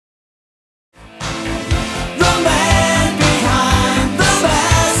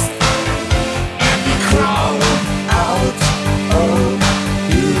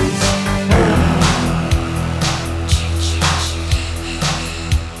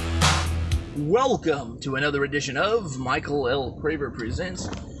Welcome to another edition of Michael L. Craver Presents.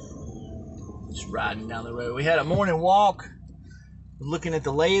 Just riding down the road. We had a morning walk, looking at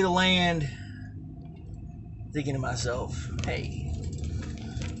the lay of the land, thinking to myself, hey,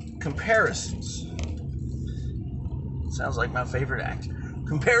 comparisons. Sounds like my favorite actor.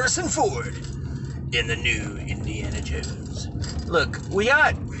 Comparison Ford in the new Indiana Jones. Look, we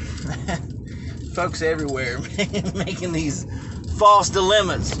got folks everywhere making these false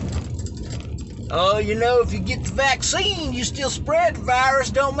dilemmas. Oh, you know, if you get the vaccine, you still spread the virus.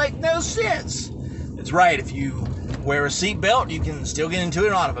 Don't make no sense. That's right. If you wear a seatbelt, you can still get into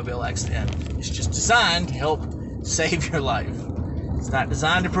an automobile accident. It's just designed to help save your life. It's not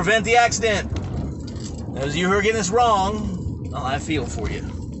designed to prevent the accident. Those of you who are getting this wrong, well, I feel for you.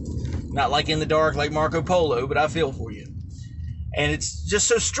 Not like In the Dark, like Marco Polo, but I feel for you. And it's just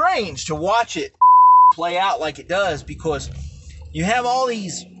so strange to watch it play out like it does, because you have all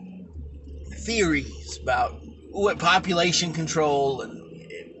these theories about what population control and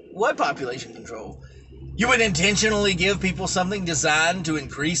what population control. You would intentionally give people something designed to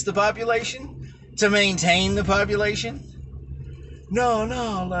increase the population, to maintain the population? No,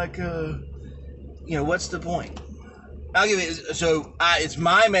 like, what's the point? I'll give it, it's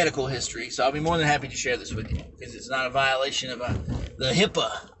my medical history, so I'll be more than happy to share this with you, because it's not a violation of the HIPAA.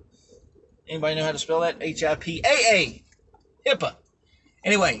 Anybody know how to spell that? HIPAA. HIPAA.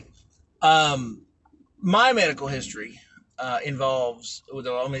 Anyway, my medical history involves,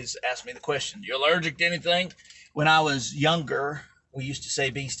 let me ask me the question, you allergic to anything? When I was younger, we used to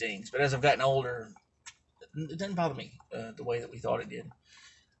say bee stings, but as I've gotten older, it doesn't bother me the way that we thought it did.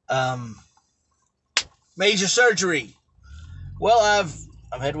 Major surgery. Well,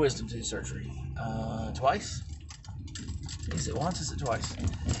 I've had wisdom tooth surgery twice. Is it once? Is it twice?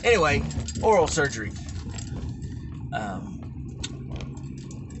 Anyway, oral surgery.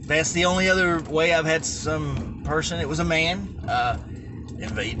 That's the only other way I've had some person, it was a man,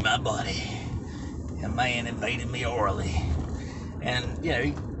 invade my body. A man invaded me orally. And,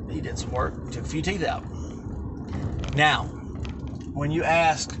 he did some work, took a few teeth out. Now, when you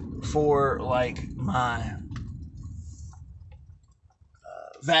ask for, my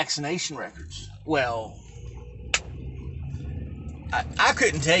vaccination records, well, I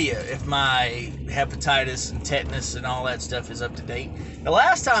couldn't tell you if my hepatitis and tetanus and all that stuff is up to date. The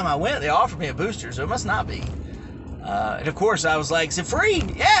last time I went, they offered me a booster, so it must not be. And of course, I was like, is it free?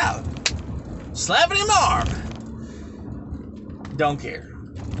 Yeah. Slap it in my arm. Don't care.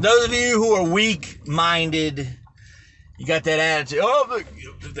 Those of you who are weak-minded, you got that attitude,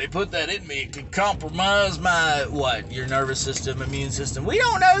 if they put that in me, it could compromise your nervous system, immune system. We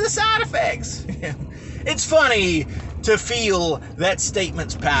don't know the side effects. It's funny to feel that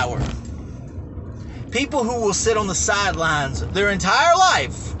statement's power. People who will sit on the sidelines their entire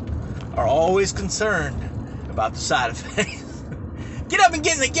life are always concerned about the side effects. Get up and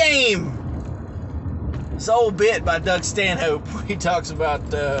get in the game. This old bit by Doug Stanhope where he talks about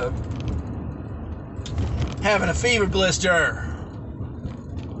having a fever blister.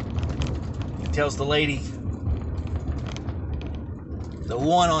 He tells the lady the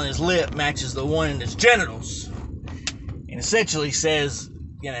one on his lip matches the one in his genitals. And essentially says,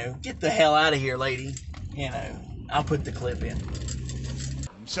 get the hell out of here, lady. I'll put the clip in.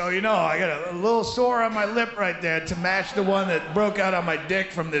 So, I got a little sore on my lip right there to match the one that broke out on my dick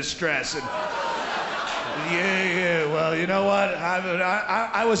from this stress. And yeah, well, you know what?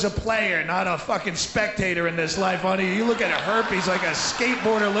 I was a player, not a fucking spectator in this life, honey. You look at a herpes like a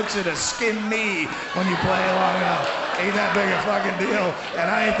skateboarder looks at a skinned knee when you play long enough. Ain't that big a fucking deal.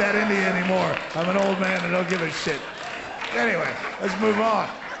 And I ain't that into you anymore. I'm an old man and don't give a shit. Anyway, let's move on.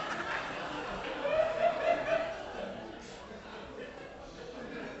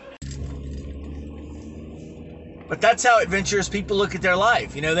 But that's how adventurous people look at their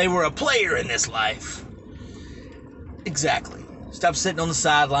life. They were a player in this life. Exactly. Stop sitting on the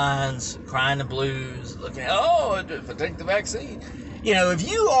sidelines, crying the blues, looking at, if I take the vaccine. If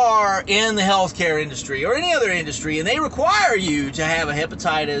you are in the healthcare industry or any other industry and they require you to have a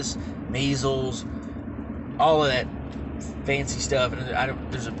hepatitis, measles, all of that fancy stuff, and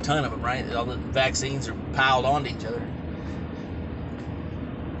there's a ton of them, right? All the vaccines are piled onto each other.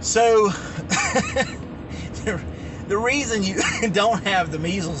 So, the reason you don't have the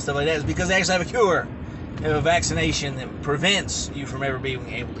measles and stuff like that is because they actually have a cure. They have a vaccination that prevents you from ever being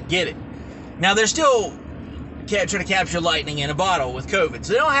able to get it. Now, they're still trying to capture lightning in a bottle with COVID,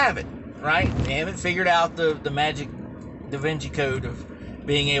 so they don't have it, right? They haven't figured out the magic Da Vinci Code of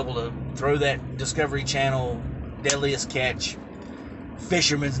being able to throw that Discovery Channel deadliest catch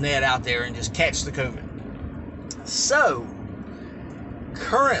fisherman's net out there and just catch the COVID. So,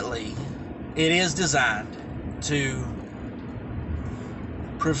 currently, it is designed to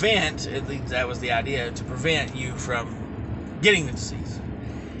prevent, at least that was the idea, to prevent you from getting the disease.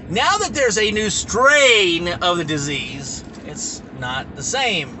 Now that there's a new strain of the disease, it's not the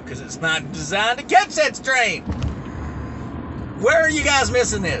same because it's not designed to catch that strain. Where are you guys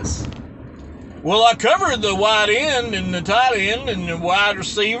missing this? Well, I covered the wide end and the tight end and the wide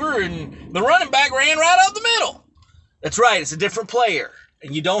receiver, and the running back ran right up the middle. That's right, it's a different player,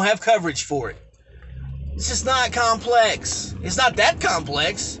 and you don't have coverage for it. It's just not complex. It's not that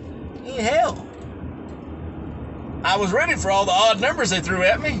complex. Hell, I was ready for all the odd numbers they threw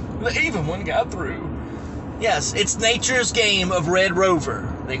at me. The even one got through. Yes, it's nature's game of Red Rover.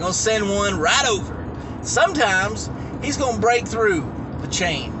 They're going to send one right over. Sometimes he's going to break through the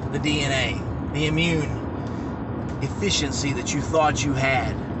chain, the DNA, the immune efficiency that you thought you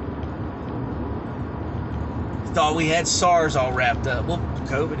had. You thought we had SARS all wrapped up. Well,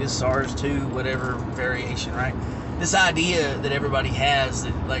 COVID is SARS-2, whatever variation, right? This idea that everybody has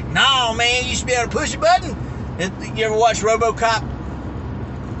that, like, no, man, you should be able to push a button. You ever watch RoboCop?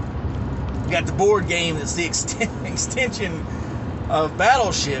 You got the board game that's the extension of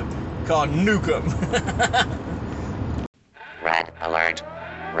Battleship called Nukem. Red alert.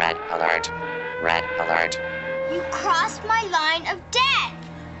 Red alert. Red alert. You crossed my line of death.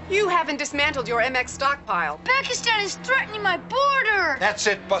 You haven't dismantled your MX stockpile. Pakistan is threatening my border. That's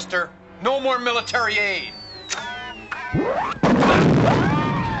it, Buster. No more military aid.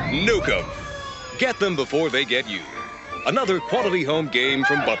 Nukem. Get them before they get you. Another quality home game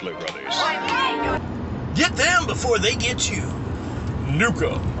from Butler Brothers. Get them before they get you.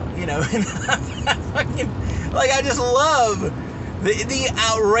 Nukem. You know, like, I just love the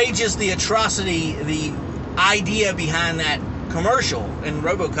outrageous, the atrocity, the idea behind that commercial, and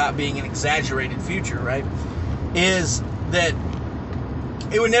RoboCop being an exaggerated future, right, is that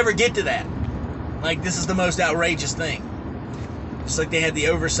it would never get to that. Like, this is the most outrageous thing. It's like they had the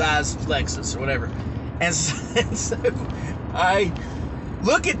oversized Lexus or whatever. And so I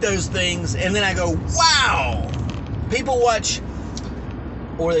look at those things and then I go, wow. People watch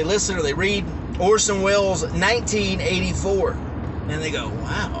or they listen or they read Orson Welles' 1984 and they go,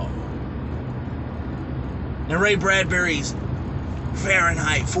 wow. And Ray Bradbury's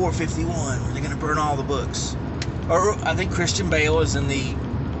Fahrenheit 451, they're going to burn all the books. Or I think Christian Bale is in the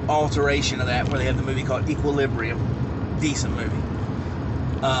alteration of that where they have the movie called Equilibrium. Decent movie.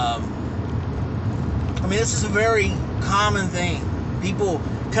 I mean, this is a very common thing. People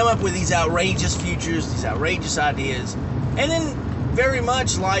come up with these outrageous futures, these outrageous ideas, and then very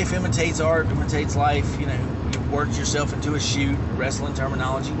much life imitates art, imitates life. You know, you work yourself into a shoot, wrestling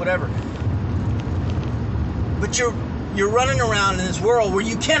terminology, whatever. But you're running around in this world where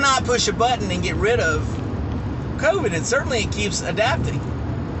you cannot push a button and get rid of COVID, and certainly it keeps adapting.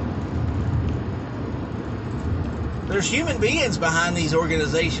 There's human beings behind these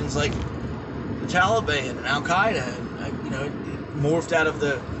organizations like the Taliban and Al-Qaeda, and, you know, it morphed out of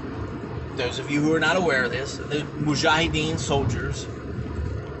those of you who are not aware of this, the Mujahideen soldiers.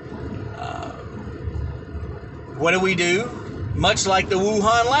 What do? Much like the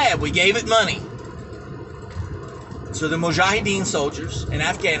Wuhan lab, we gave it money. So the Mujahideen soldiers in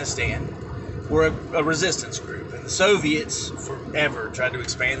Afghanistan were a resistance group, and the Soviets forever tried to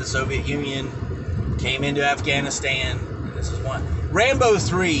expand the Soviet Union, came into Afghanistan, and this is one. Rambo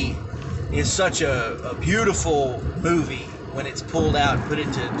 3 is such a beautiful movie when it's pulled out and put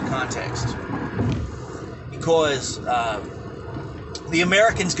into context. Because the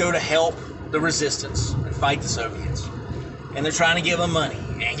Americans go to help the resistance and fight the Soviets. And they're trying to give them money,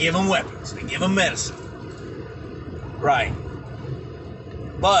 and give them weapons, and give them medicine. Right.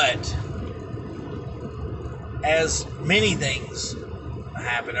 But, as many things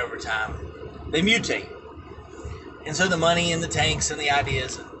happen over time, they mutate. And so the money and the tanks and the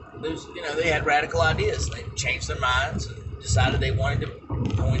ideas, and those, you know, they had radical ideas. They changed their minds and decided they wanted to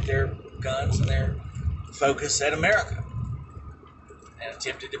point their guns and their focus at America. And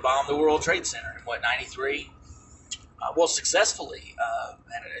attempted to bomb the World Trade Center in, 93? Well, successfully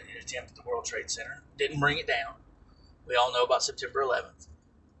had an attempt at the World Trade Center. Didn't bring it down. We all know about September 11th.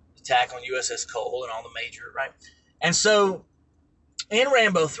 Attack on USS Cole and all the major, right? And so, in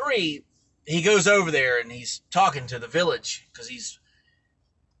Rambo 3, he goes over there and he's talking to the village because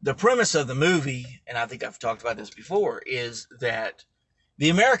the premise of the movie, and I think I've talked about this before, is that the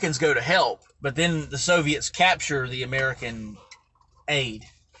Americans go to help, but then the Soviets capture the American aid,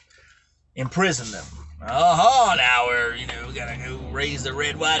 imprison them. Now we gotta go raise the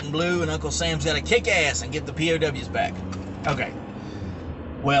red, white, and blue, and Uncle Sam's gotta kick ass and get the POWs back. Okay.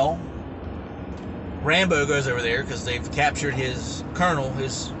 Well, Rambo goes over there because they've captured his colonel,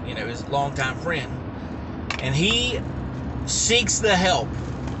 his longtime friend, and he seeks the help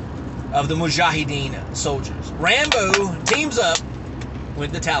of the Mujahideen soldiers. Rambo teams up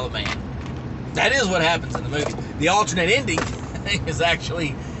with the Taliban. That is what happens in the movie. The alternate ending is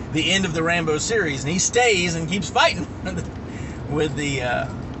actually the end of the Rambo series, and he stays and keeps fighting with the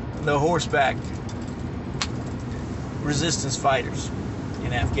horseback resistance fighters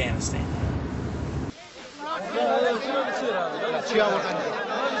in Afghanistan.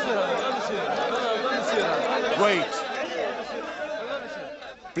 Wait.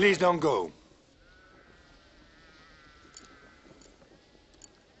 Please don't go.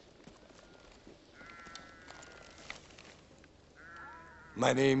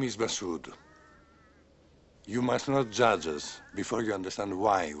 My name is Masood. You must not judge us before you understand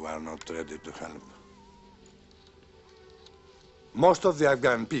why we are not ready to help. Most of the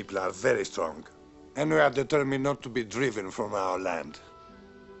Afghan people are very strong, and we are determined not to be driven from our land.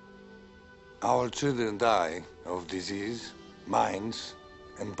 Our children die of disease, mines,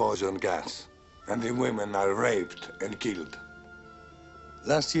 and poison gas, and the women are raped and killed.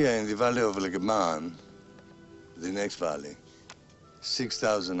 Last year in the valley of Legman, the next valley,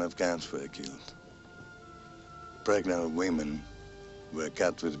 6,000 Afghans were killed. Pregnant women were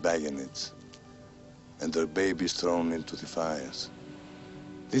cut with bayonets and their babies thrown into the fires.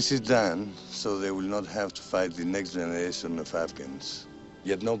 This is done so they will not have to fight the next generation of Afghans.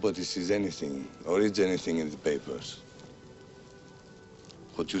 Yet nobody sees anything or reads anything in the papers.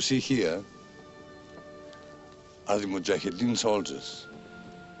 What you see here are the Mujahideen soldiers,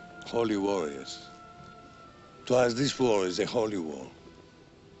 holy warriors. To us, this war is a holy war.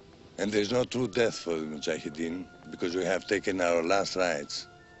 And there's no true death for the Mujahideen because we have taken our last rites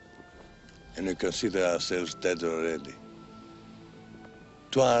and we consider ourselves dead already.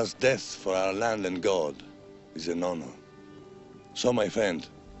 To us, death for our land and God is an honor. So, my friend,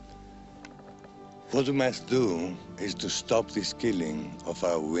 what we must do is to stop this killing of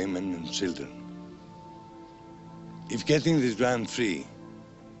our women and children. If getting this man free,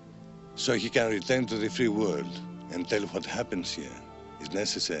 so he can return to the free world and tell what happens here is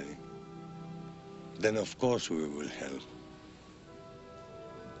necessary, then of course we will help.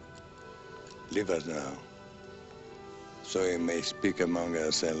 Leave us now, so we may speak among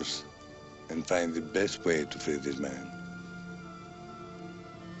ourselves and find the best way to free this man.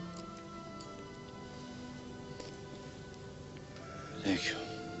 Thank you.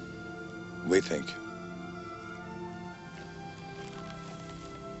 We thank you.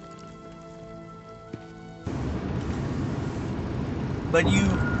 But you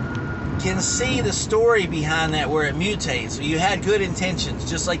can see the story behind that where it mutates. So you had good intentions,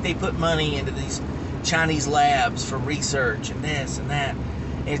 just like they put money into these Chinese labs for research and this and that.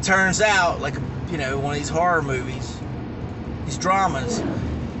 And it turns out, like, one of these horror movies, these dramas,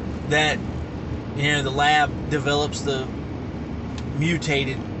 that, the lab develops the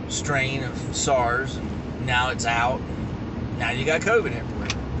mutated strain of SARS, and now it's out, and now you got COVID everywhere.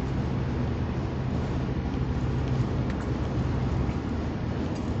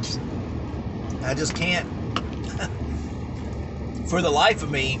 I just can't, for the life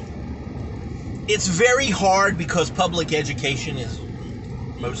of me, it's very hard because public education is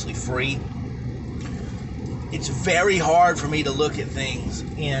mostly free. It's very hard for me to look at things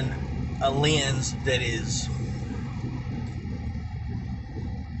in a lens that is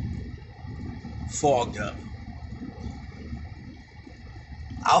fogged up.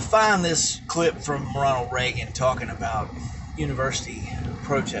 I'll find this clip from Ronald Reagan talking about university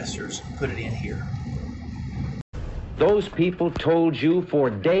protesters, put it in here. Those people told you for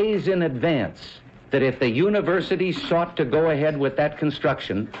days in advance that if the university sought to go ahead with that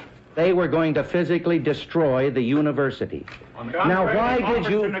construction, they were going to physically destroy the university. Now, why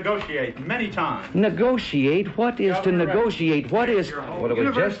did you negotiate many times? Negotiate? What is to negotiate? What is? Well, the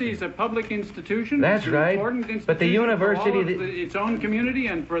university is a public institution. That's right. But the university, its own community,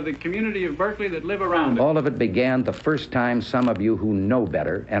 and for the community of Berkeley that live around it. All of it began the first time some of you who know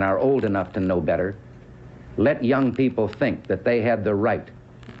better and are old enough to know better let young people think that they had the right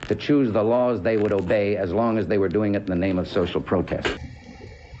to choose the laws they would obey as long as they were doing it in the name of social protest.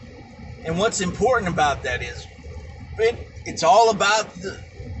 And what's important about that is it's all about the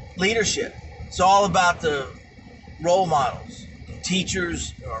leadership. It's all about the role models,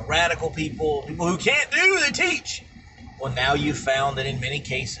 teachers, or radical people who can't do the teach. Well, now you've found that in many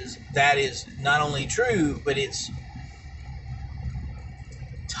cases that is not only true, but it's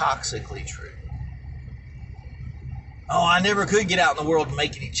toxically true. Oh, I never could get out in the world and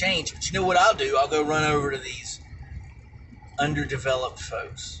make any change. But you know what I'll do? I'll go run over to these underdeveloped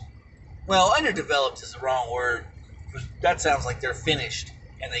folks. Well, underdeveloped is the wrong word. That sounds like they're finished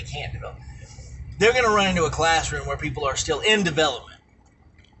and they can't develop. They're going to run into a classroom where people are still in development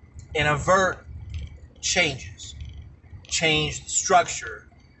and avert changes, change the structure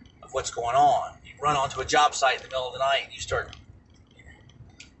of what's going on. You run onto a job site in the middle of the night and you start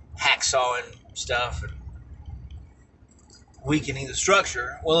hacksawing stuff and weakening the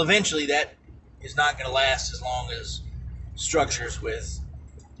structure. Well, eventually that is not going to last as long as structures with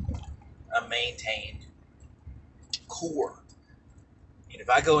a maintained core. And if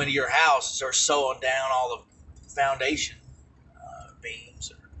I go into your house and start sewing down all the foundation beams,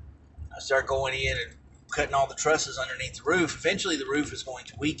 or I start going in and cutting all the trusses underneath the roof, eventually the roof is going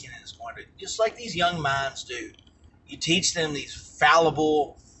to weaken and it's going to, just like these young minds do. You teach them these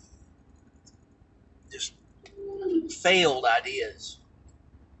fallible, just failed ideas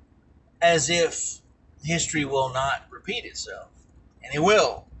as if history will not repeat itself. And it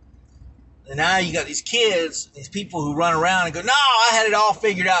will. And now you got these kids, these people who run around and go, no, I had it all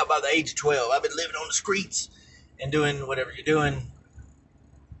figured out by the age of 12. I've been living on the streets and doing whatever you're doing.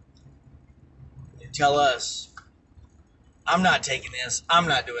 You tell us, I'm not taking this, I'm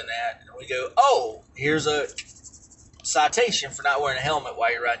not doing that. And we go, oh, here's a citation for not wearing a helmet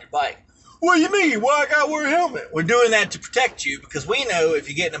while you're riding your bike. What do you mean? Why I gotta wear a helmet? We're doing that to protect you because we know if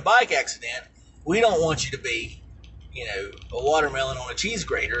you get in a bike accident, we don't want you to be, a watermelon on a cheese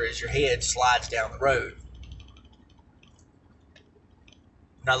grater as your head slides down the road.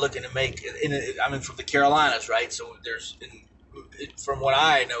 I'm not looking to make, I'm from the Carolinas, right? So from what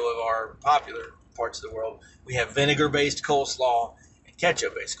I know of our popular parts of the world, we have vinegar-based coleslaw and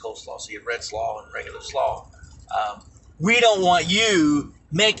ketchup-based coleslaw. So you have red slaw and regular slaw. We don't want you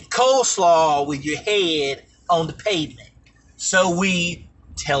making coleslaw with your head on the pavement. So we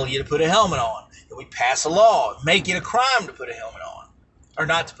tell you to put a helmet on. And we pass a law, make it a crime to put a helmet on. Or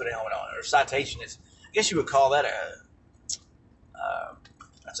not to put a helmet on. Or citation is, I guess you would call that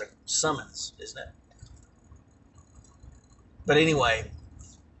that's a summons, isn't it? But anyway,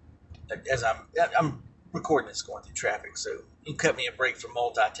 as I'm recording this going through traffic, so you can cut me a break from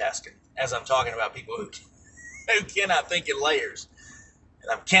multitasking as I'm talking about people who cannot think in layers. And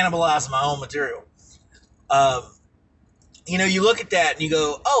I'm cannibalizing my own material. You look at that and you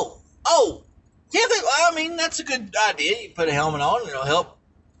go, oh, yeah, that's a good idea. You put a helmet on and it'll help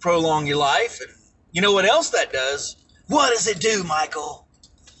prolong your life. And you know what else that does? What does it do, Michael?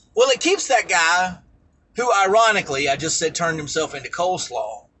 Well, it keeps that guy who, ironically, I just said turned himself into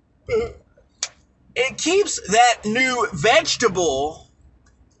coleslaw. It keeps that new vegetable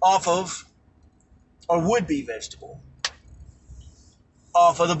off of, or would-be vegetable,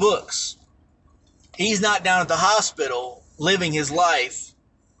 off of the books. He's not down at the hospital living his life,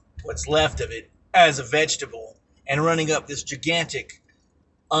 what's left of it, as a vegetable and running up this gigantic,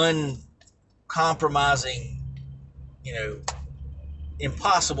 uncompromising,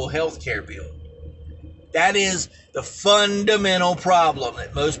 impossible health care bill. That is the fundamental problem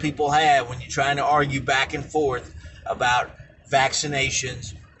that most people have when you're trying to argue back and forth about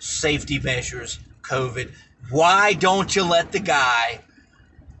vaccinations, safety measures, COVID. Why don't you let the guy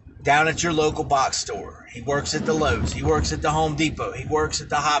down at your local box store? He works at the Lowe's. He works at the Home Depot. He works at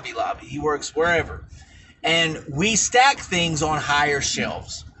the Hobby Lobby. He works wherever. And we stack things on higher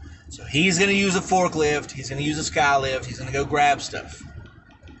shelves. So he's going to use a forklift. He's going to use a skylift. He's going to go grab stuff.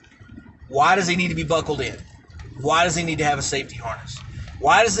 Why does he need to be buckled in? Why does he need to have a safety harness?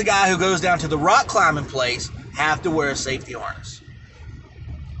 Why does the guy who goes down to the rock climbing place have to wear a safety harness?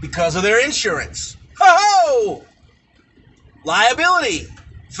 Because of their insurance. Ho-ho! Liability.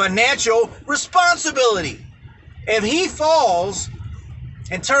 Financial responsibility. If he falls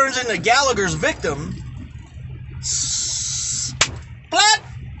and turns into Gallagher's victim, splat!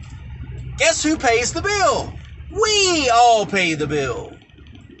 Guess who pays the bill? We all pay the bill.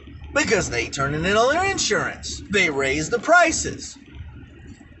 Because they turn it in on their insurance. They raise the prices.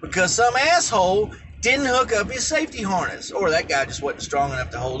 Because some asshole didn't hook up his safety harness. Or that guy just wasn't strong enough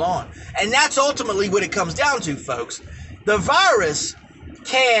to hold on. And that's ultimately what it comes down to, folks. The virus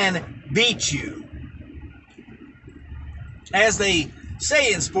can beat you. As they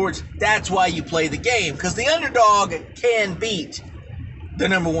say in sports, that's why you play the game. Because the underdog can beat the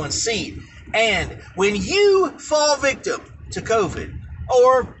number one seed. And when you fall victim to COVID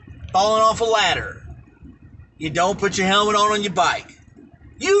or falling off a ladder, you don't put your helmet on your bike.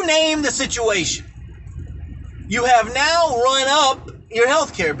 You name the situation. You have now run up your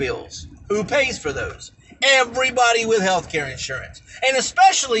health care bills. Who pays for those? Everybody with health care insurance. And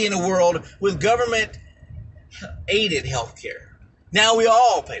especially in a world with government-aided health care. Now we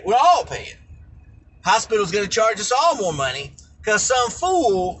all pay. We're all paying. Hospital's going to charge us all more money because some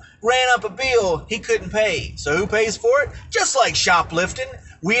fool ran up a bill he couldn't pay. So who pays for it? Just like shoplifting,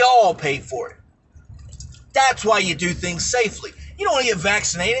 we all pay for it. That's why you do things safely. You don't want to get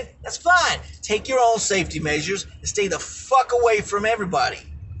vaccinated? That's fine. Take your own safety measures and stay the fuck away from everybody.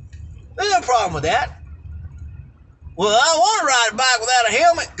 There's no problem with that. Well, I want to ride a bike without a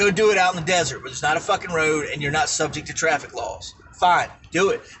helmet. Go do it out in the desert where there's not a fucking road and you're not subject to traffic laws. Fine, do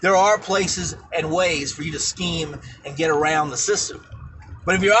it. There are places and ways for you to scheme and get around the system.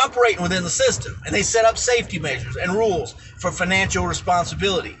 But if you're operating within the system and they set up safety measures and rules for financial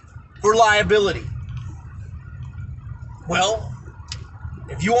responsibility, for liability, well,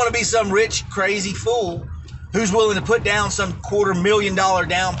 if you want to be some rich, crazy fool who's willing to put down some $250,000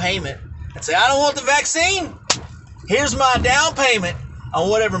 down payment and say, I don't want the vaccine, here's my down payment on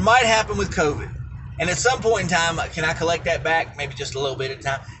whatever might happen with COVID. And at some point in time, can I collect that back? Maybe just a little bit at a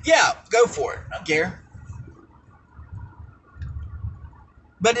time. Yeah, go for it. I don't care.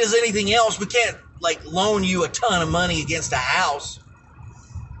 But as anything else, we can't loan you a ton of money against a house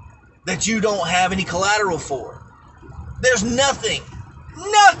that you don't have any collateral for. There's nothing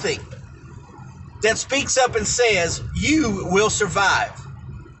that speaks up and says you will survive.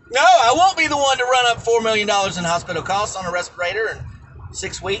 No, I won't be the one to run up $4 million in hospital costs on a respirator in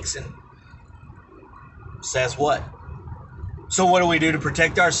 6 weeks. And says what? So what do we do to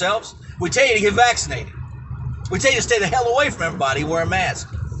protect ourselves? We tell you to get vaccinated. We tell you to stay the hell away from everybody and wear a mask.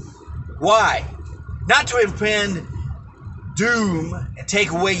 Why? Not to impend doom and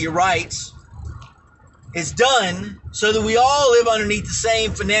take away your rights. It's done so that we all live underneath the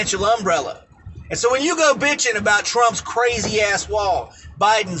same financial umbrella. And so when you go bitching about Trump's crazy-ass wall,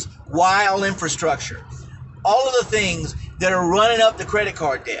 Biden's wild infrastructure, all of the things that are running up the credit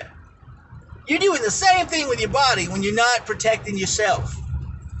card debt, you're doing the same thing with your body when you're not protecting yourself.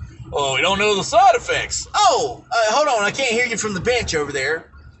 Oh, we don't know the side effects. Oh, hold on. I can't hear you from the bench over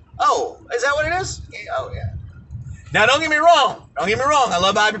there. Oh, is that what it is? Oh, yeah. Now, don't get me wrong. I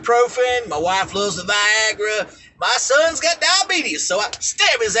love ibuprofen. My wife loves the Viagra. My son's got diabetes, so I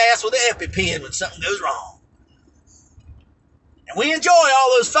stab his ass with an EpiPen when something goes wrong. And we enjoy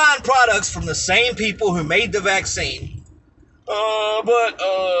all those fine products from the same people who made the vaccine.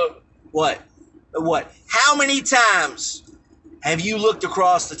 What? How many times have you looked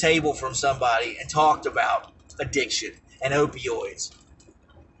across the table from somebody and talked about addiction and opioids?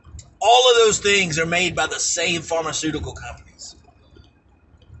 All of those things are made by the same pharmaceutical companies.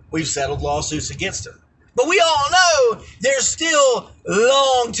 We've settled lawsuits against them. But we all know there's still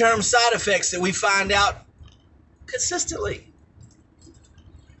long-term side effects that we find out consistently.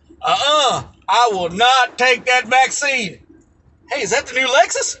 I will not take that vaccine. Hey, is that the new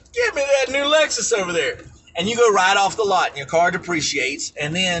Lexus? Give me that new Lexus over there. And you go right off the lot and your car depreciates.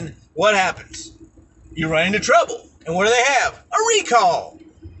 And then what happens? You run into trouble. And what do they have? A recall.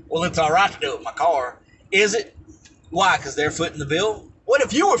 Well, it's all right to do it with my car. Is it? Why? Because they're footing the bill? What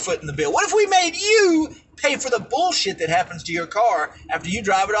if you were footing the bill? What if we made you pay for the bullshit that happens to your car after you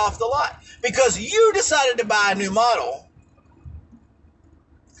drive it off the lot? Because you decided to buy a new model.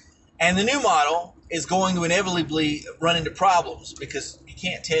 And the new model is going to inevitably run into problems because you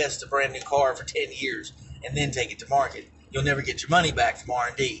can't test a brand new car for 10 years and then take it to market. You'll never get your money back from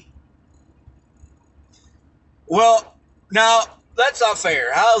R&D. Well, now, that's not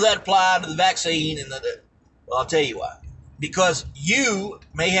fair. How does that apply to the vaccine? Well, I'll tell you why. Because you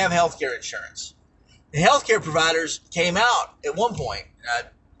may have healthcare insurance. The healthcare providers came out at one point, and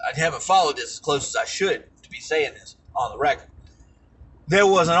I haven't followed this as close as I should to be saying this on the record. There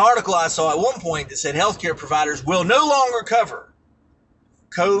was an article I saw at one point that said healthcare providers will no longer cover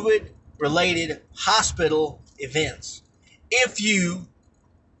COVID-related hospital events if you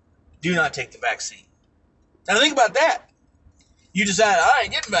do not take the vaccine. Now think about that. You decide, I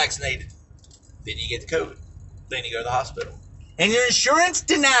ain't getting vaccinated. Then you get the COVID. Then you go to the hospital. And your insurance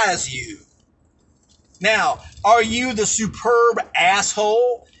denies you. Now, are you the superb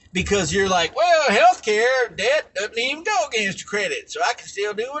asshole because you're like, well, healthcare debt doesn't even go against your credit, so I can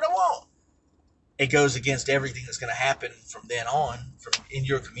still do what I want? It goes against everything that's going to happen from then on in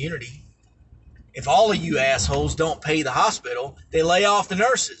your community. If all of you assholes don't pay the hospital, they lay off the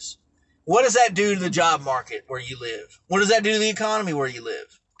nurses. What does that do to the job market where you live? What does that do to the economy where you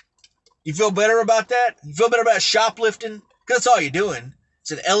live? You feel better about that? You feel better about shoplifting? Because that's all you're doing.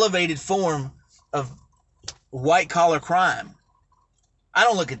 It's an elevated form of white-collar crime. I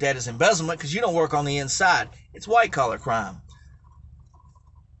don't look at that as embezzlement because you don't work on the inside. It's white-collar crime.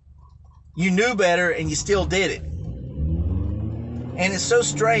 You knew better and you still did it. And it's so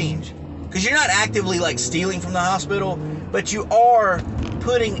strange because you're not actively stealing from the hospital, but you are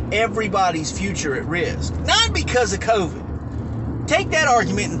putting everybody's future at risk. Not because of COVID. take that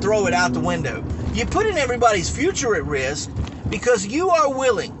argument and throw it out the window. You put in everybody's future at risk because you are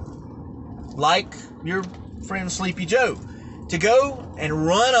willing, like your friend Sleepy Joe, to go and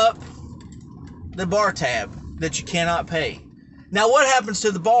run up the bar tab that you cannot pay. Now, what happens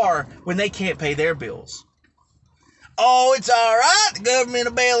to the bar when they can't pay their bills? Oh, it's all right. The government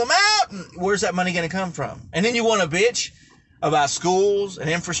will bail them out. And where's that money going to come from? And then you want to bitch about schools and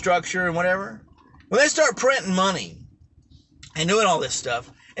infrastructure and whatever. When they start printing money and doing all this stuff,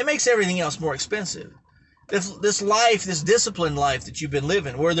 it makes everything else more expensive. This life, this disciplined life that you've been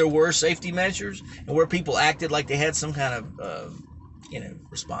living, where there were safety measures and where people acted like they had some kind of,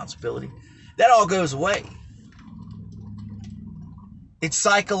 responsibility, that all goes away. It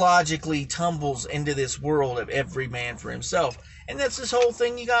psychologically tumbles into this world of every man for himself. And that's this whole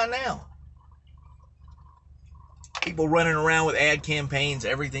thing you got now. People running around with ad campaigns.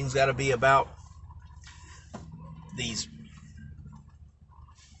 Everything's got to be about these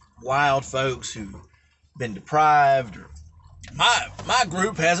wild folks who've been deprived. Or my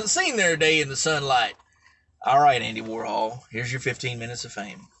group hasn't seen their day in the sunlight. All right, Andy Warhol, here's your 15 minutes of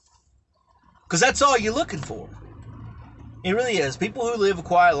fame. Because that's all you're looking for. It really is. People who live a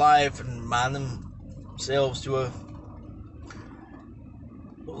quiet life and mind themselves to a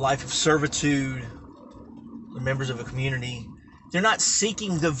life of servitude, they're members of a community, they're not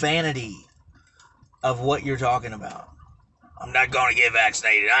seeking the vanity of what you're talking about. I'm not going to get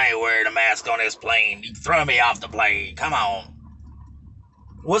vaccinated. I ain't wearing a mask on this plane. You throw me off the plane. Come on.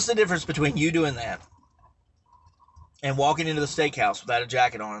 What's the difference between you doing that and walking into the steakhouse without a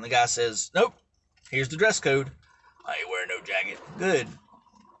jacket on and the guy says, nope, here's the dress code. I ain't wearing no jacket. Good.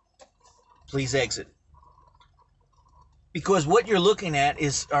 Please exit. Because what you're looking at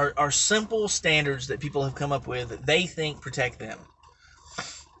are simple standards that people have come up with that they think protect them.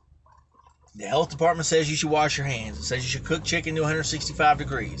 The health department says you should wash your hands. It says you should cook chicken to 165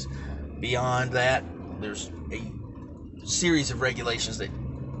 degrees. Beyond that, there's a series of regulations that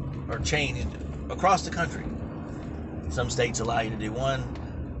are changed across the country. Some states allow you to do one.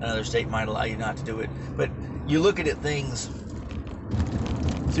 Another state might allow you not to do it. But you look at things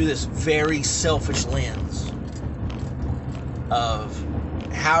through this very selfish lens of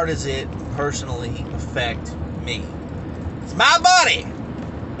how does it personally affect me? It's my body.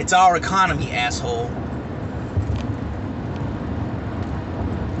 It's our economy, asshole.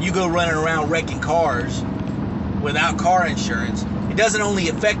 You go running around wrecking cars without car insurance. It doesn't only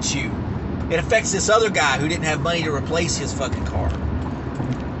affect you. It affects this other guy who didn't have money to replace his fucking car.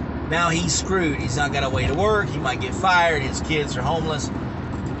 Now he's screwed. He's not got a way to work. He might get fired. His kids are homeless.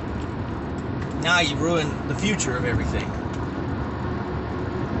 Now you ruin the future of everything.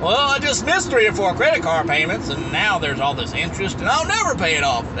 Well, I just missed 3 or 4 credit card payments, and now there's all this interest, and I'll never pay it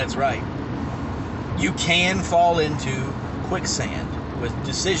off. That's right. You can fall into quicksand with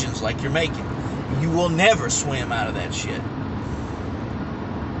decisions like you're making. You will never swim out of that shit.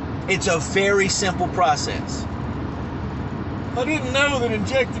 It's a very simple process. I didn't know that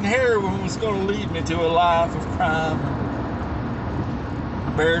injecting heroin was going to lead me to a life of crime,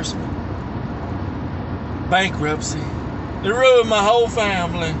 embarrassment, bankruptcy. It ruined my whole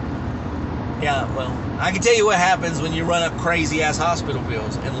family. Yeah, well, I can tell you what happens when you run up crazy-ass hospital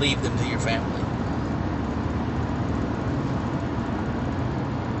bills and leave them to your family.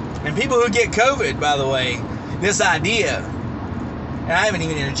 And people who get COVID, by the way, this idea, and I haven't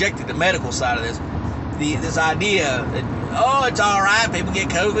even interjected the medical side of this, this idea that, oh, it's all right, people get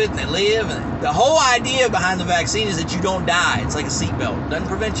COVID and they live. And the whole idea behind the vaccine is that you don't die. It's like a seatbelt. It doesn't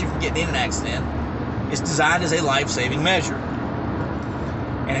prevent you from getting in an accident. It's designed as a life-saving measure.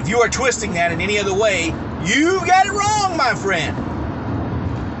 And if you are twisting that in any other way, you've got it wrong, my friend.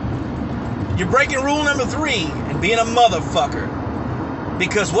 You're breaking rule number 3 and being a motherfucker.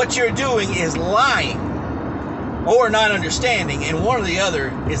 Because what you're doing is lying or not understanding, and one or the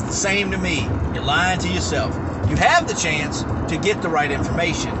other is the same to me. You're lying to yourself. You have the chance to get the right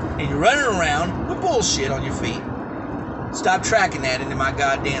information, and you're running around with bullshit on your feet. Stop tracking that into my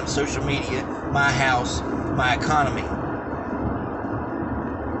goddamn social media, my house, my economy.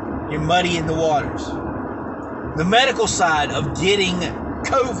 You're muddying the waters. The medical side of getting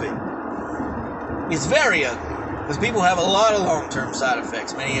COVID is very ugly because people have a lot of long-term side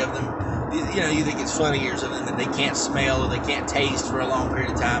effects. Many of them, you think it's funny or something that they can't smell or they can't taste for a long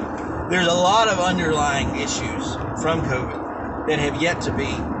period of time. There's a lot of underlying issues from COVID that have yet to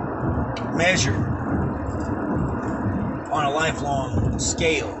be measured on a lifelong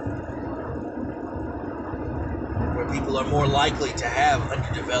scale, where people are more likely to have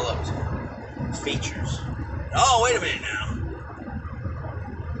underdeveloped features. Oh, wait a minute now.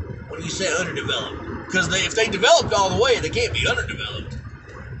 What do you say, underdeveloped? Because if they developed all the way, they can't be underdeveloped.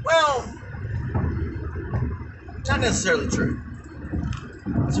 Well, not necessarily true.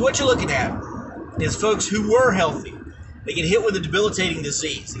 So what you're looking at is folks who were healthy. They get hit with a debilitating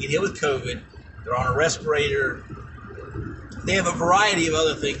disease. They get hit with COVID. They're on a respirator. They have a variety of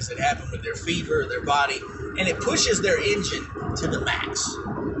other things that happen with their fever, their body, and it pushes their engine to the max,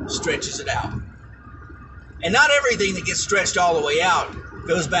 stretches it out. And not everything that gets stretched all the way out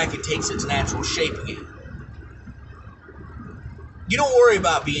goes back and takes its natural shape again. You don't worry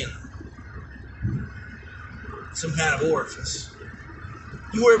about being some kind of orifice.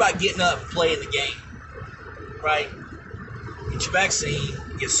 You worry about getting up and playing the game, right? Get your vaccine,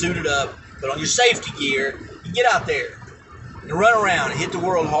 get suited up, put on your safety gear, and get out there and run around and hit the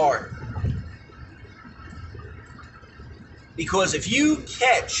world hard. Because if you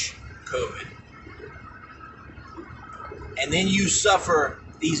catch COVID and then you suffer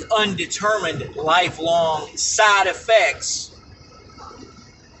these undetermined lifelong side effects,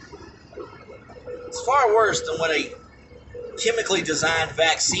 it's far worse than what a chemically designed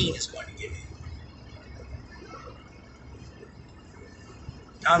vaccine is going to give you.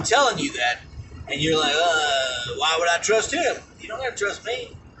 I'm telling you that, and you're like, why would I trust him? You don't have to trust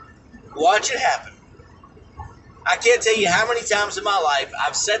me. Watch it happen. I can't tell you how many times in my life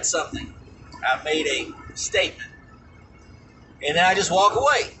I've said something, I've made a statement, and then I just walk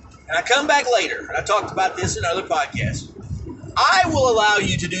away. And I come back later, and I talked about this in other podcasts. I will allow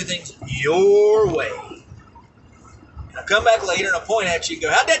you to do things your way. And I come back later and I point at you and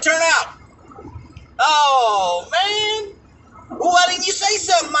go, how'd that turn out? Oh, man. Well, why didn't you say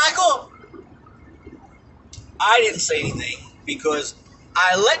something, Michael? I didn't say anything because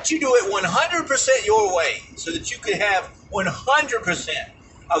I let you do it 100% your way so that you could have 100%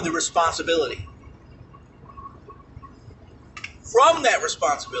 of the responsibility. From that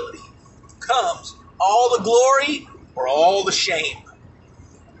responsibility comes all the glory or all the shame.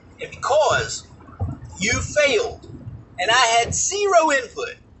 And because you failed and I had zero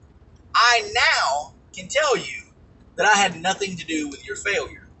input, I now can tell you that I had nothing to do with your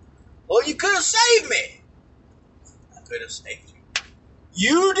failure. Well, you could have saved me. I could have saved you.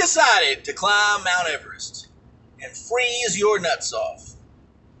 You decided to climb Mount Everest and freeze your nuts off.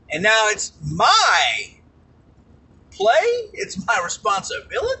 And now it's my play? It's my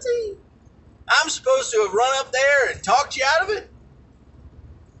responsibility? I'm supposed to have run up there and talked you out of it?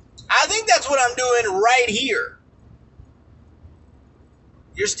 I think that's what I'm doing right here.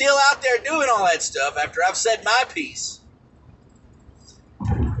 You're still out there doing all that stuff after I've said my piece.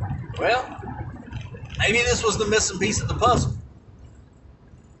 Well, maybe this was the missing piece of the puzzle.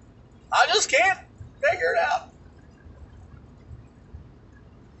 I just can't figure it out.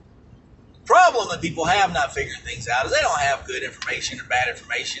 The problem that people have not figuring things out is they don't have good information or bad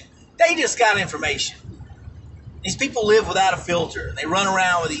information. They just got information. These people live without a filter. And they run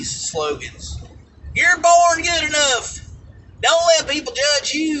around with these slogans. You're born good enough. Don't let people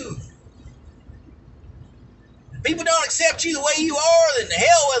judge you. If people don't accept you the way you are, then the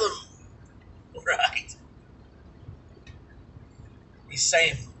hell with them. Right. These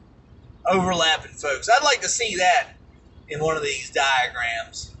same overlapping folks. I'd like to see that in one of these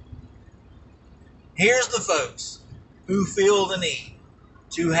diagrams. Here's the folks who feel the need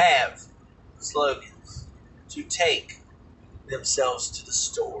to have slogans, to take themselves to the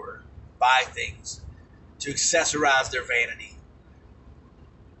store, buy things, to accessorize their vanity.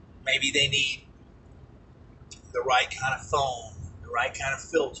 Maybe they need the right kind of phone, the right kind of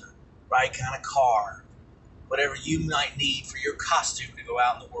filter, right kind of car, whatever you might need for your costume to go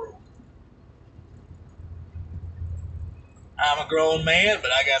out in the world. I'm a grown man,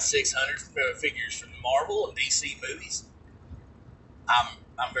 but I got 600 figures from the Marvel and DC movies.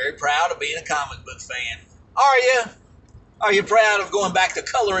 I'm very proud of being a comic book fan. Are you? Are you proud of going back to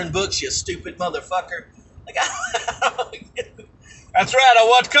coloring books, you stupid motherfucker? Like, that's right, I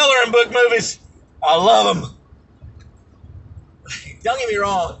watch coloring book movies. I love them. Don't get me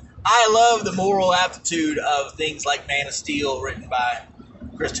wrong. I love the moral aptitude of things like Man of Steel, written by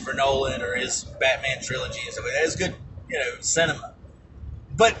Christopher Nolan, or his Batman trilogy and stuff like that. It's good, cinema.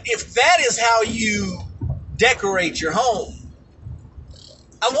 But if that is how you decorate your home,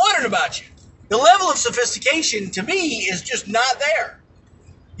 I'm wondering about you. The level of sophistication, to me, is just not there.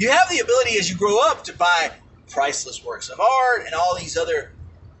 You have the ability as you grow up to buy priceless works of art and all these other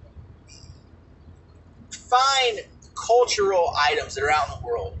fine cultural items that are out in the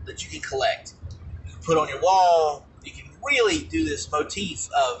world that you can collect. You can put on your wall. You can really do this motif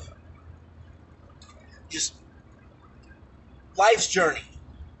of just life's journey.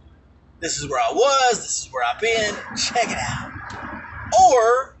 This is where I was. This is where I've been. Check it out.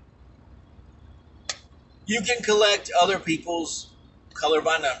 Or You can collect other people's color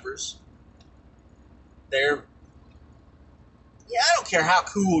by numbers. I don't care how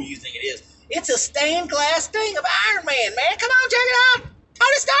cool you think it is. It's a stained glass thing of Iron Man, man. Come on, check it out.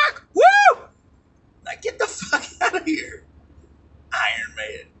 Tony Stark. Woo! Now get the fuck out of here. Iron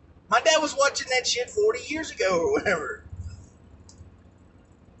Man. My dad was watching that shit 40 years ago or whatever.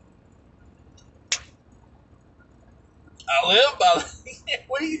 I live by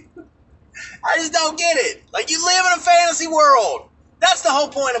I just don't get it. Like, you live in a fantasy world. That's the whole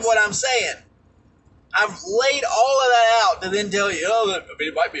point of what I'm saying. I've laid all of that out to then tell you,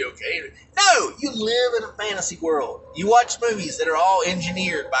 it might be okay. No, you live in a fantasy world. You watch movies that are all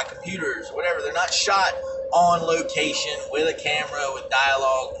engineered by computers or whatever. They're not shot on location with a camera, with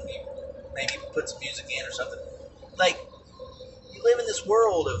dialogue. Maybe put some music in or something. Like, you live in this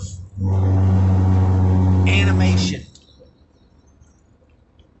world of animation.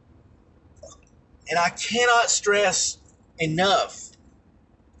 And I cannot stress enough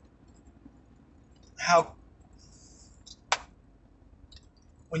how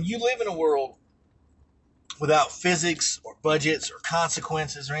when you live in a world without physics or budgets or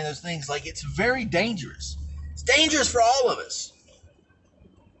consequences or any of those things, like, it's very dangerous. It's dangerous for all of us.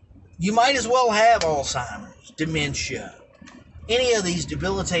 You might as well have Alzheimer's, dementia, any of these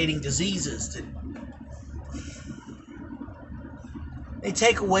debilitating diseases that they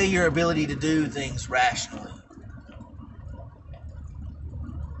take away your ability to do things rationally.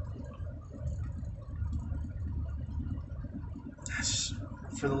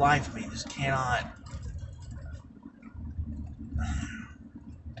 For the life of me, just cannot.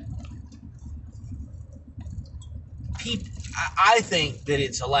 I think that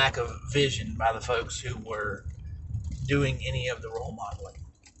it's a lack of vision by the folks who were doing any of the role modeling.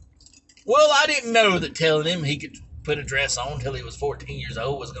 Well, I didn't know that telling him he could put a dress on until he was 14 years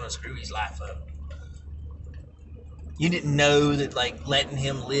old was going to screw his life up. You didn't know that, like, letting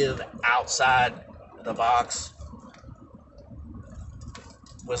him live outside the box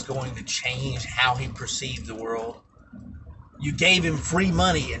was going to change how he perceived the world. You gave him free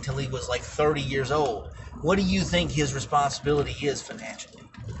money until he was like 30 years old. What do you think his responsibility is financially?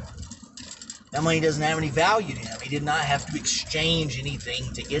 That money doesn't have any value to him. He did not have to exchange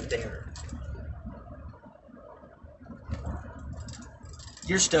anything to get there.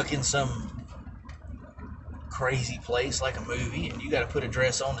 You're stuck in some crazy place like a movie and you got to put a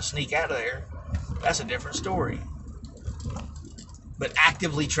dress on to sneak out of there. That's a different story. But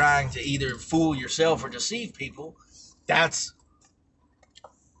actively trying to either fool yourself or deceive people, it's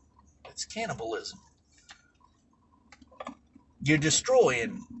cannibalism. You're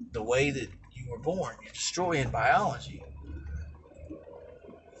destroying the way that you were born. You're destroying biology.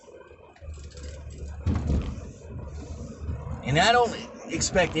 And I don't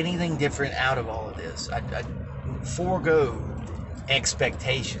expect anything different out of all of this. I forego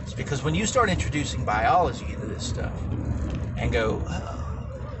expectations, because when you start introducing biology into this stuff and go,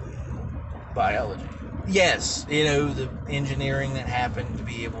 biology. Yes, the engineering that happened to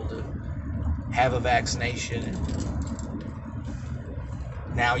be able to have a vaccination, and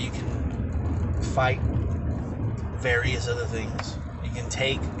now you can fight various other things. You can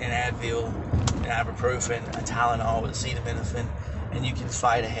take an Advil, an ibuprofen, a Tylenol with acetaminophen, and you can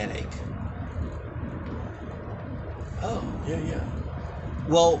fight a headache. Oh, yeah.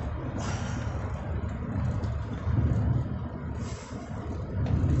 Well,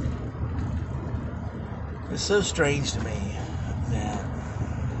 it's so strange to me that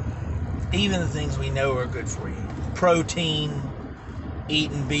even the things we know are good for you, protein,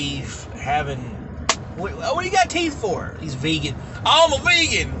 eating beef, having... What do you got teeth for? He's vegan. Oh, I'm a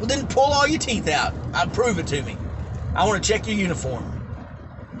vegan. Well, then pull all your teeth out. Prove it to me. I want to check your uniform.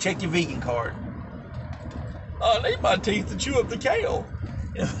 Check your vegan card. Oh, I need my teeth to chew up the kale.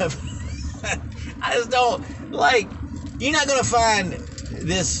 I just don't... you're not going to find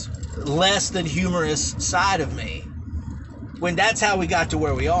this less than humorous side of me when that's how we got to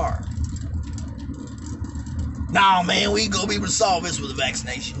where we are. Nah, man, we ain't gonna be able to solve this with a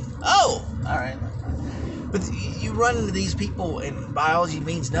vaccination. Oh, all right. But you run into these people and biology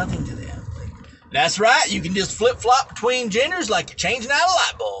means nothing to them. That's right, you can just flip-flop between genders like you're changing out a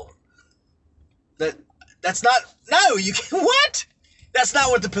light bulb. That's not... No, you can... What? That's not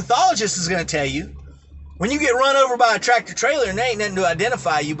what the pathologist is going to tell you. When you get run over by a tractor trailer and there ain't nothing to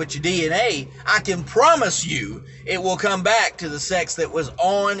identify you but your DNA, I can promise you it will come back to the sex that was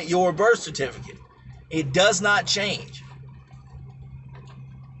on your birth certificate. It does not change.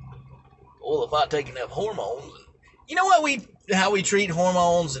 Well, if I take enough hormones... You know how we treat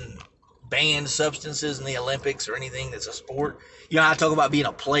hormones and banned substances in the Olympics or anything that's a sport. You know, I talk about being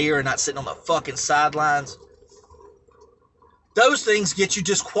a player and not sitting on the fucking sidelines. Those things get you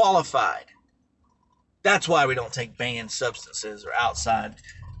disqualified. That's why we don't take banned substances or outside.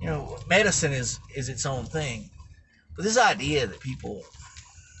 You know, medicine is its own thing. But this idea that people,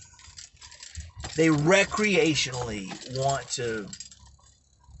 they recreationally want to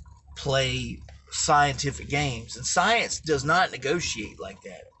play scientific games, and science does not negotiate like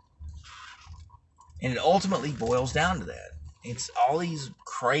that. And it ultimately boils down to that. It's all these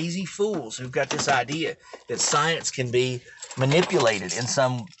crazy fools who've got this idea that science can be manipulated in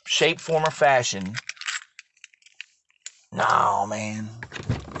some shape, form, or fashion. No, man.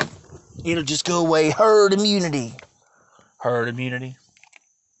 It'll just go away. Herd immunity. Herd immunity.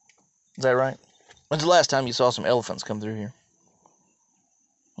 Is that right? When's the last time you saw some elephants come through here?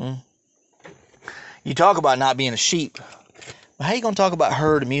 You talk about not being a sheep. But how you going to talk about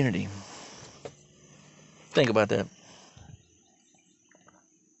herd immunity? Think about that.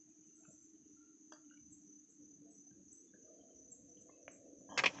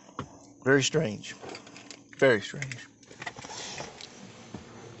 Very strange. Very strange.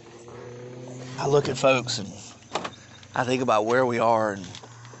 I look at folks and I think about where we are and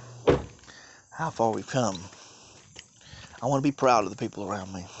how far we've come. I want to be proud of the people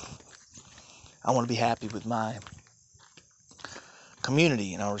around me. I want to be happy with my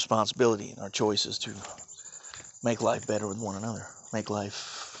community and our responsibility and our choices to make life better with one another. Make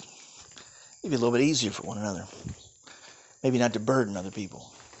life maybe a little bit easier for one another. Maybe not to burden other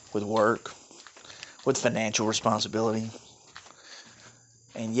people with work, with financial responsibility.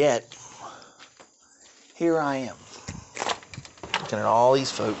 And yet, here I am, looking at all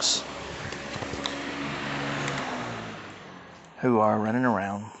these folks who are running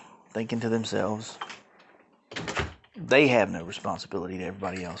around thinking to themselves, they have no responsibility to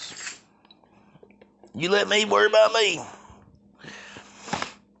everybody else. You let me worry about me.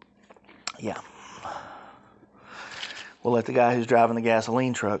 Yeah. We'll let the guy who's driving the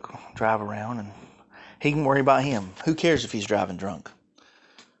gasoline truck drive around and he can worry about him. Who cares if he's driving drunk?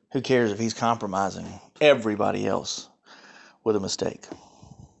 Who cares if he's compromising everybody else with a mistake?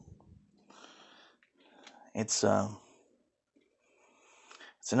 It's an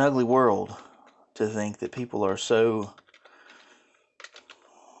ugly world to think that people are so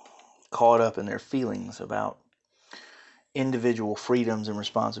caught up in their feelings about individual freedoms and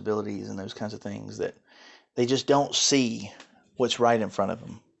responsibilities and those kinds of things that they just don't see what's right in front of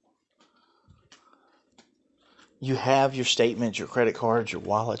them. You have your statements, your credit cards, your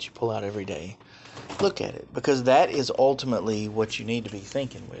wallet you pull out every day. Look at it, because that is ultimately what you need to be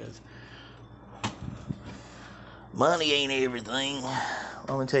thinking with. Money ain't everything.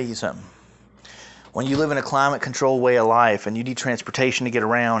 Let me tell you something. When you live in a climate-controlled way of life and you need transportation to get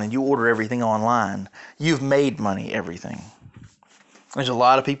around and you order everything online, you've made money everything. There's a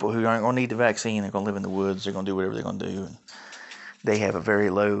lot of people who aren't going to need the vaccine. They're going to live in the woods. They're going to do whatever they're going to do. And they have a very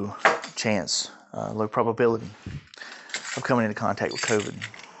low chance, low probability of coming into contact with COVID.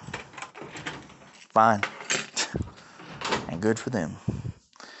 Fine. And good for them.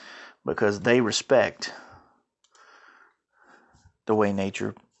 Because they respect the way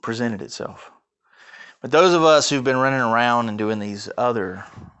nature presented itself. But those of us who've been running around and doing these other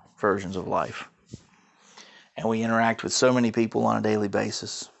versions of life, and we interact with so many people on a daily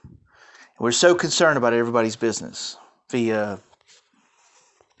basis, and we're so concerned about everybody's business via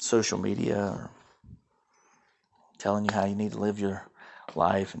social media or telling you how you need to live your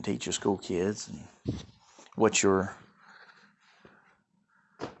life and teach your school kids and what your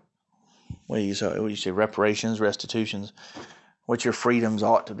what do you say reparations, restitutions, what your freedoms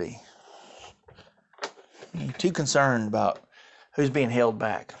ought to be. You're too concerned about who's being held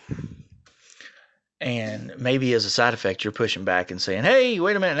back. And maybe as a side effect, you're pushing back and saying, hey,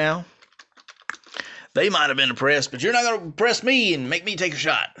 wait a minute now. They might have been oppressed, but you're not going to oppress me and make me take a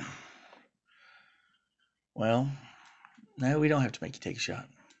shot. Well, no, we don't have to make you take a shot.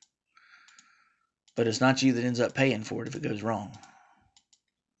 But it's not you that ends up paying for it if it goes wrong.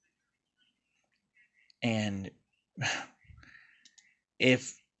 And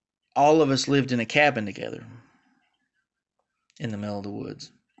if all of us lived in a cabin together in the middle of the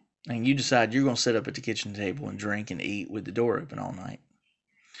woods, and you decide you're going to sit up at the kitchen table and drink and eat with the door open all night,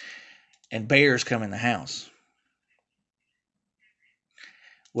 and bears come in the house,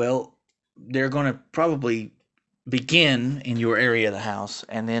 well, they're going to probably begin in your area of the house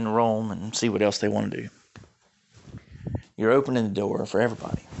and then roam and see what else they want to do. You're opening the door for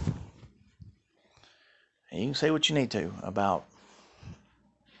everybody. And you can say what you need to about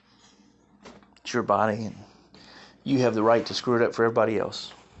your body, and you have the right to screw it up for everybody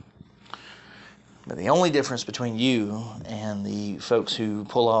else. But the only difference between you and the folks who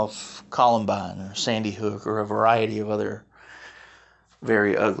pull off Columbine or Sandy Hook or a variety of other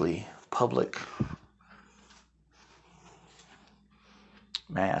very ugly public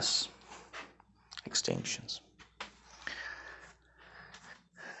mass extinctions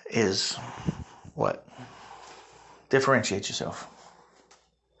is what? Differentiate yourself.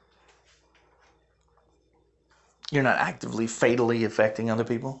 You're not actively, fatally affecting other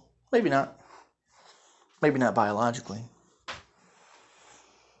people. Maybe not. Maybe not biologically.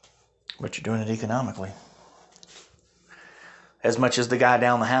 But you're doing it economically. As much as the guy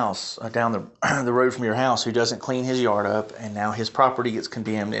down the house, down the road from your house, who doesn't clean his yard up, and now his property gets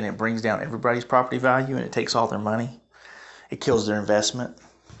condemned, and it brings down everybody's property value, and it takes all their money. It kills their investment.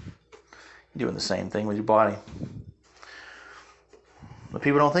 You're doing the same thing with your body. But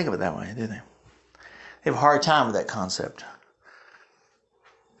people don't think of it that way, do they? They have a hard time with that concept.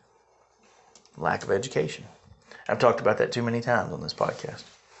 Lack of education. I've talked about that too many times on this podcast.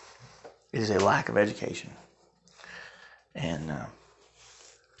 It is a lack of education. And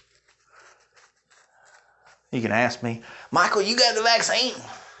you can ask me, Michael, you got the vaccine?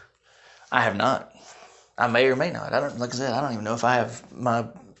 I have not. I may or may not. Like I said, I don't even know if I have my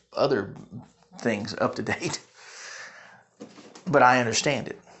other things up to date. But I understand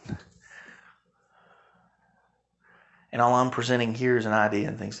it. And all I'm presenting here is an idea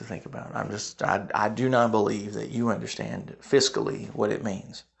and things to think about. I do not believe that you understand fiscally what it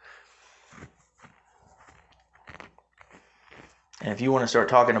means. And if you want to start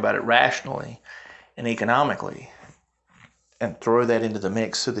talking about it rationally and economically and throw that into the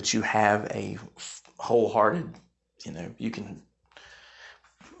mix so that you have a wholehearted, you can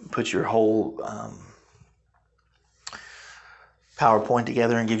put your whole PowerPoint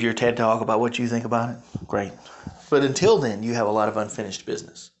together and give your TED Talk about what you think about it, great. But until then, you have a lot of unfinished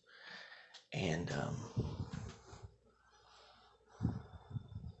business. And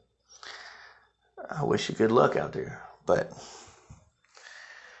I wish you good luck out there. But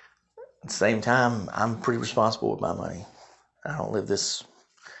at the same time, I'm pretty responsible with my money. I don't live this.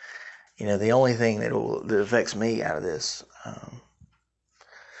 The only thing that affects me out of this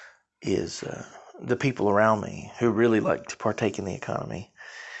is the people around me who really like to partake in the economy.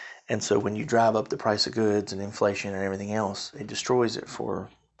 And so when you drive up the price of goods and inflation and everything else, it destroys it for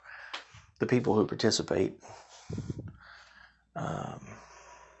the people who participate.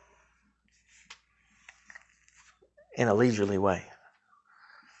 In a leisurely way.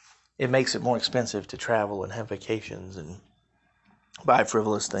 It makes it more expensive to travel and have vacations and buy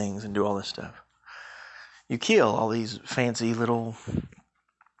frivolous things and do all this stuff. You kill all these fancy little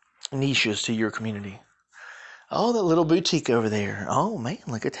niches to your community. Oh, that little boutique over there. Oh, man,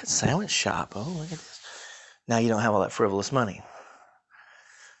 look at that sandwich shop. Oh, look at this. Now you don't have all that frivolous money.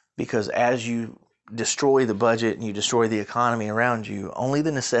 Because as you destroy the budget and you destroy the economy around you, only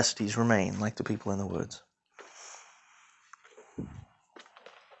the necessities remain, like the people in the woods.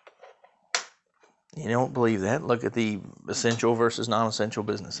 You don't believe that? Look at the essential versus non-essential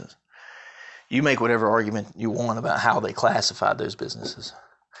businesses. You make whatever argument you want about how they classified those businesses.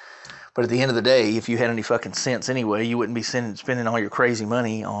 But at the end of the day, if you had any fucking sense anyway, you wouldn't be spending all your crazy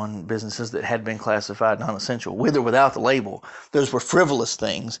money on businesses that had been classified non-essential, with or without the label. Those were frivolous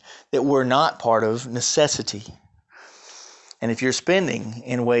things that were not part of necessity. And if you're spending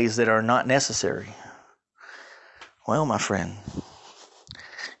in ways that are not necessary, well, my friend,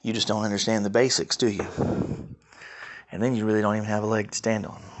 you just don't understand the basics, do you? And then you really don't even have a leg to stand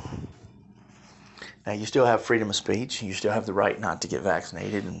on. Now, you still have freedom of speech. You still have the right not to get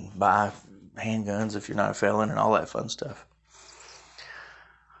vaccinated and buy handguns if you're not a felon and all that fun stuff.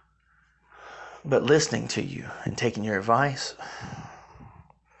 But listening to you and taking your advice,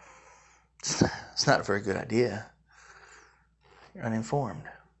 it's not a very good idea. You're uninformed.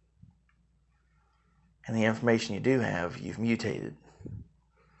 And the information you do have, you've mutated.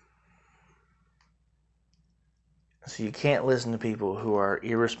 So you can't listen to people who are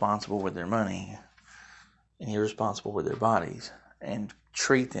irresponsible with their money and irresponsible with their bodies and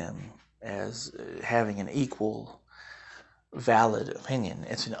treat them as having an equal, valid opinion.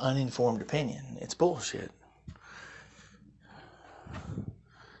 It's an uninformed opinion. It's bullshit.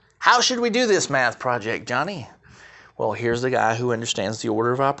 How should we do this math project, Johnny? Well, here's the guy who understands the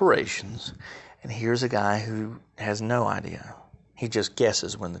order of operations, and here's a guy who has no idea. He just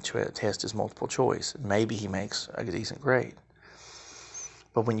guesses when the test is multiple choice. Maybe he makes a decent grade.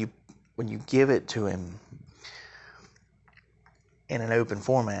 But when you give it to him in an open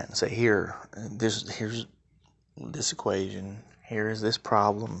format and say, here's this equation, here is this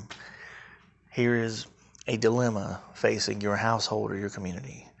problem, here is a dilemma facing your household or your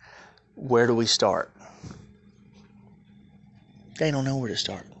community. where do we start? They don't know where to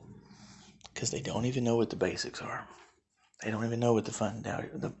start because they don't even know what the basics are. They don't even know what the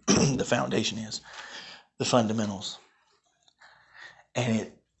foundation is, the fundamentals.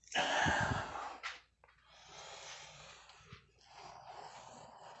 And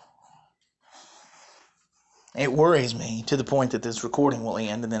it worries me to the point that this recording will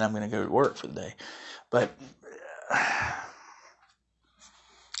end and then I'm going to go to work for the day. But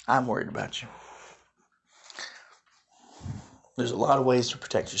I'm worried about you. There's a lot of ways to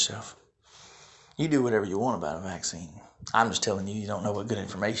protect yourself. You do whatever you want about a vaccine. I'm just telling you, you don't know what good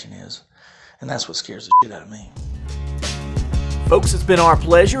information is. And that's what scares the shit out of me. Folks, it's been our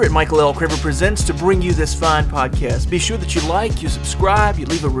pleasure at Michael L. Craver Presents to bring you this fine podcast. Be sure that you like, you subscribe, you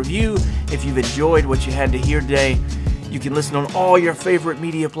leave a review if you've enjoyed what you had to hear today. You can listen on all your favorite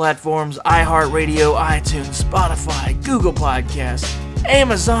media platforms, iHeartRadio, iTunes, Spotify, Google Podcasts,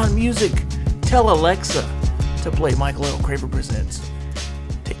 Amazon Music. Tell Alexa to play Michael L. Craver Presents.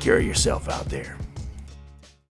 Take care of yourself out there.